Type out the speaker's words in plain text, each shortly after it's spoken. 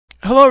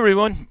Hello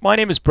everyone, my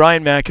name is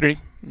Brian McInerney.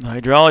 I'm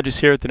a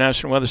hydrologist here at the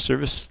National Weather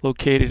Service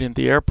located in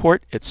the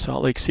airport at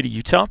Salt Lake City,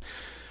 Utah.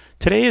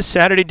 Today is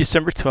Saturday,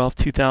 December 12th,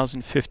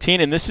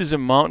 2015, and this is a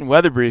mountain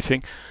weather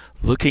briefing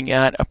looking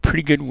at a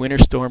pretty good winter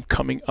storm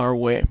coming our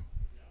way.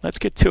 Let's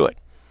get to it.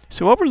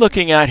 So what we're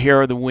looking at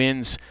here are the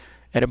winds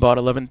at about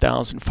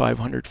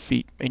 11,500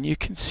 feet, and you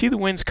can see the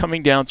winds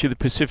coming down through the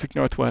Pacific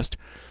Northwest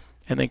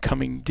and then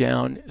coming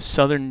down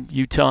southern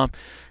Utah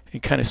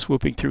and kind of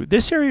swooping through.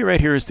 This area right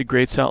here is the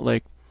Great Salt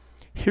Lake.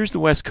 Here's the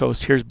west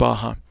coast, here's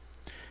Baja.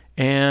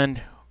 And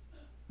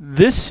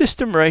this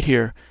system right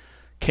here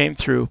came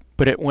through,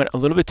 but it went a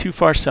little bit too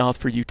far south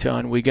for Utah,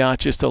 and we got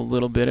just a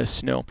little bit of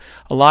snow.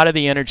 A lot of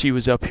the energy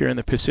was up here in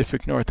the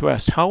Pacific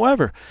Northwest.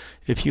 However,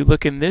 if you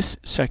look in this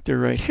sector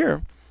right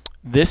here,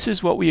 this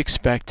is what we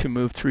expect to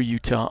move through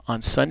Utah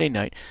on Sunday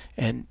night,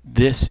 and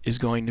this is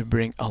going to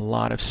bring a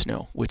lot of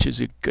snow, which is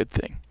a good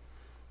thing.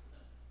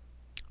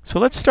 So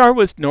let's start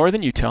with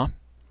northern Utah.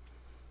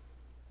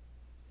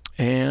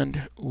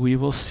 And we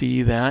will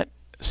see that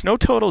snow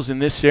totals in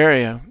this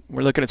area,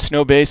 we're looking at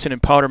Snow Basin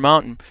and Powder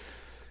Mountain,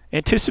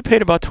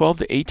 anticipate about 12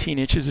 to 18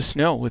 inches of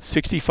snow with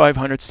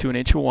 0.65 to an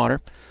inch of water.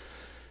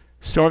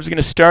 Storm's going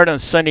to start on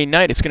Sunday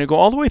night. It's going to go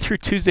all the way through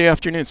Tuesday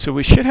afternoon, so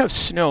we should have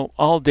snow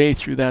all day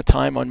through that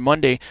time on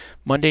Monday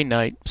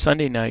night,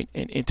 Sunday night,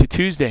 and into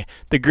Tuesday.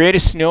 The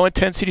greatest snow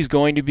intensity is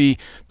going to be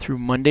through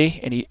Monday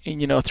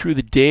and through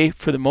the day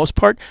for the most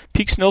part.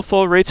 Peak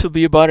snowfall rates will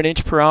be about 1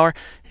 inch per hour,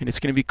 and it's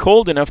going to be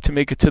cold enough to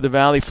make it to the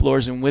valley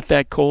floors, and with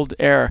that cold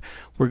air,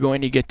 we're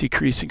going to get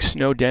decreasing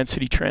snow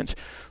density trends.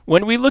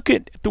 When we look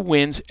at the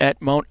winds at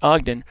Mount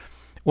Ogden,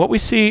 what we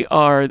see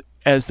are,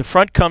 as the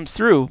front comes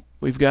through,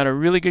 we've got a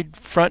really good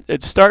front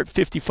at start,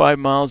 55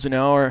 miles an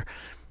hour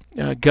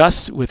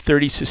gusts with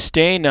 30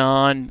 sustained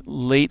on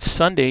late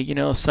Sunday,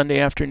 Sunday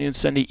afternoon,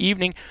 Sunday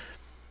evening,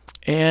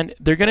 and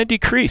they're going to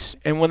decrease.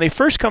 And when they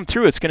first come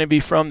through, it's going to be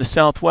from the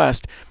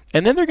southwest,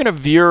 and then they're going to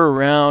veer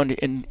around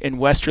in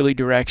westerly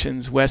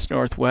directions,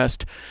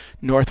 west-northwest,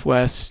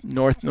 northwest,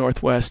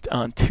 north-northwest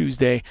on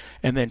Tuesday,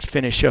 and then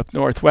finish up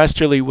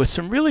northwesterly with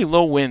some really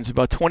low winds,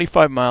 about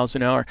 25 miles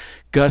an hour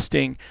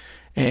gusting.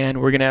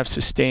 And we're going to have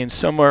sustained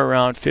somewhere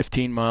around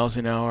 15 miles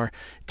an hour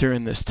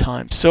during this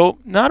time. So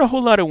not a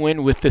whole lot of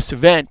wind with this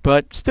event,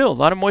 but still a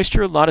lot of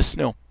moisture, a lot of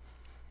snow.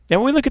 Now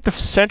when we look at the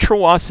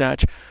central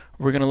Wasatch,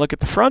 we're going to look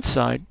at the front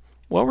side.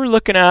 What we're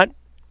looking at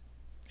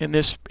in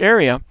this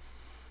area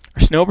are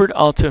Snowbird,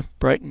 Alta,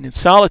 Brighton, and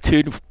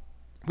Solitude.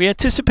 We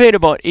anticipate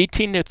about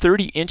 18 to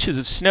 30 inches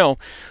of snow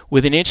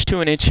with 1 inch to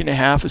 1.5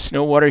 inches of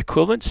snow water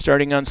equivalent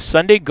starting on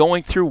Sunday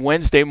going through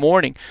Wednesday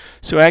morning.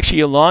 So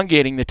actually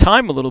elongating the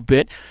time a little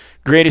bit.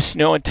 Greatest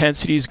snow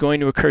intensity is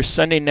going to occur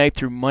Sunday night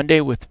through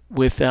Monday with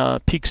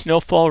peak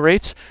snowfall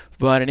rates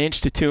about 1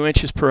 inch to 2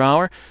 inches per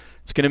hour.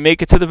 It's going to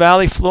make it to the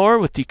valley floor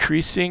with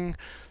decreasing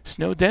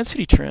snow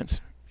density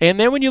trends. And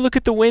then when you look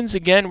at the winds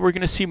again, we're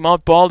going to see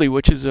Mount Baldy,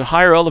 which is a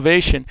higher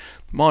elevation,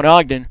 Mount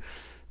Ogden,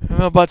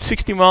 about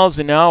 60 miles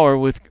an hour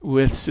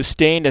with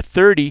sustained at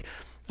 30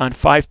 on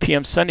 5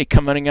 p.m. Sunday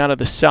coming out of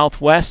the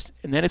southwest,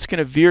 and then it's going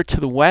to veer to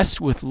the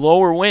west with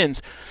lower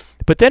winds.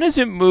 But then as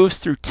it moves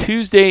through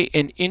Tuesday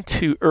and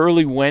into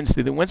early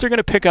Wednesday, the winds are going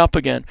to pick up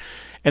again,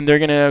 and they're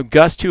going to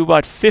gust to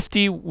about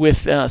 50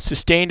 with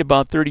sustained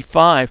about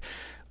 35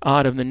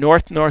 out of the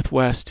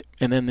north-northwest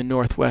and then the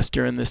northwest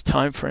during this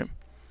time frame.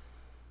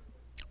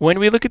 When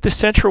we look at the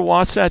central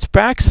Wasatch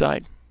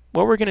backside,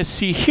 what we're going to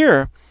see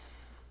here,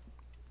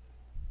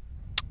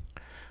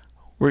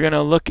 we're going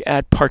to look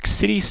at Park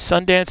City,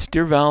 Sundance,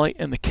 Deer Valley,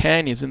 and the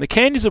canyons. And the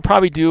canyons will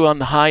probably do on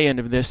the high end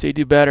of this. They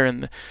do better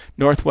in the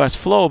northwest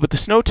flow, but the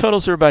snow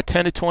totals are about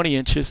 10 to 20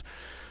 inches,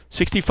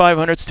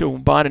 0.65 to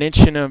about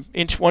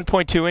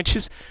 1.2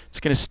 inches. It's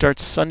going to start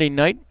Sunday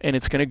night, and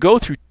it's going to go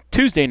through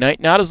Tuesday night,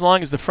 not as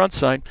long as the front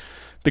side.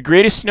 The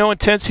greatest snow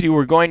intensity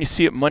we're going to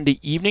see at Monday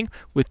evening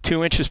with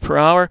 2 inches per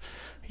hour.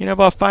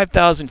 About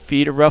 5,000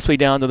 feet or roughly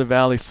down to the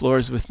valley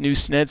floors with new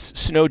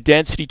snow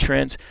density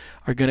trends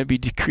are going to be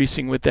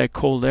decreasing with that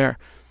cold air.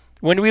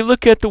 When we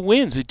look at the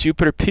winds at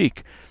Jupiter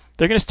Peak,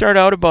 they're going to start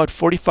out about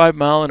 45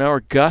 mile an hour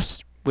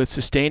gusts with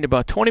sustained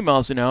about 20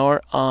 miles an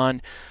hour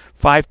on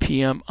 5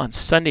 p.m. on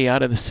Sunday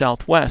out of the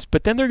southwest.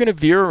 But then they're going to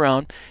veer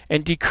around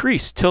and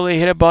decrease till they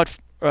hit about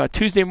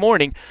Tuesday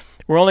morning.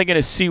 We're only going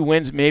to see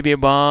winds maybe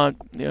about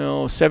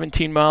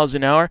 17 miles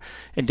an hour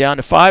and down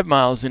to 5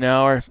 miles an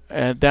hour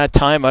at that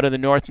time out of the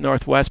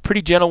north-northwest.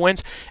 Pretty gentle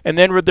winds. And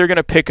then they're going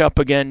to pick up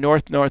again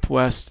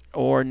north-northwest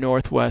or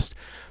northwest,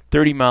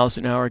 30 miles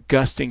an hour,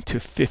 gusting to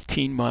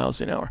 15 miles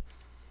an hour.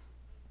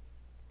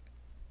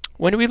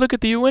 When we look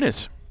at the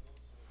Uintas,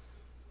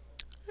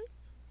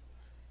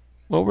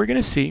 what we're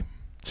going to see,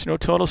 snow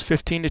totals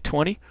 15 to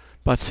 20,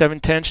 about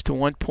 7/10 to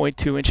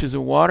 1.2 inches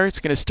of water. It's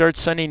going to start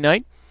Sunday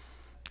night,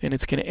 and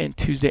it's going to end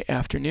Tuesday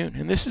afternoon.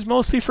 And this is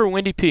mostly for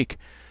Windy Peak.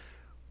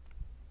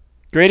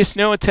 Greatest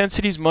snow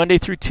intensities Monday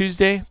through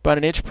Tuesday, about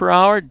 1 inch per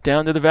hour,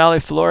 down to the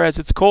valley floor as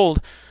it's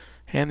cold.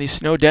 And these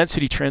snow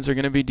density trends are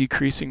going to be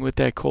decreasing with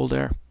that cold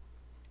air.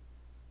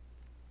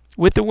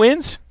 With the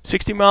winds,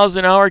 60 miles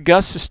an hour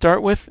gusts to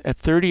start with at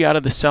 30 out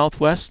of the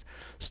southwest,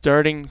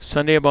 starting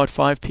Sunday about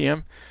 5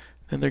 p.m.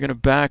 Then they're going to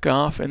back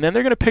off, and then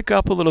they're going to pick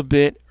up a little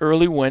bit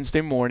early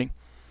Wednesday morning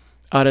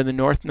out of the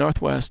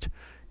north-northwest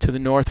to the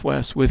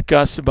northwest with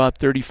gusts about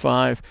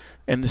 35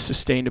 and the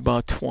sustained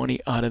about 20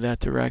 out of that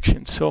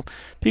direction. So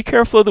be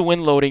careful of the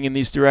wind loading in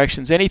these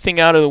directions. Anything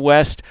out of the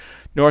west,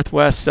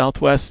 northwest,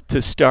 southwest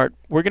to start,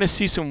 we're going to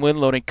see some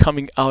wind loading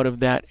coming out of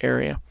that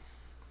area.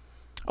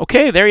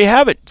 Okay, there you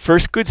have it.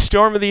 First good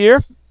storm of the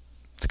year.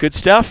 It's good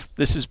stuff.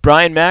 This is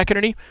Brian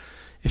McInerney.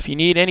 If you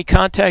need any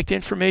contact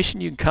information,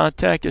 you can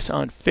contact us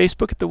on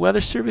Facebook at the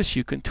Weather Service.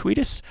 You can tweet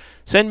us,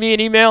 send me an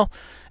email,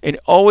 and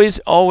always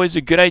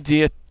a good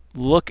idea,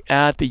 look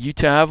at the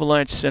Utah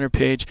Avalanche Center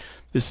page.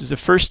 This is the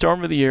first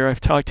storm of the year.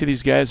 I've talked to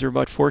these guys. They're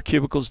about 4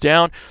 cubicles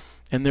down,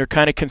 and they're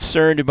kind of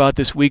concerned about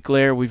this weak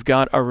layer we've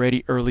got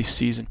already early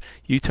season.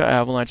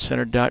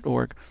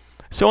 UtahAvalancheCenter.org.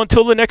 So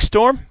until the next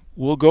storm,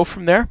 we'll go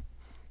from there.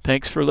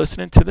 Thanks for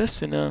listening to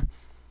this, and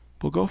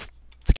we'll go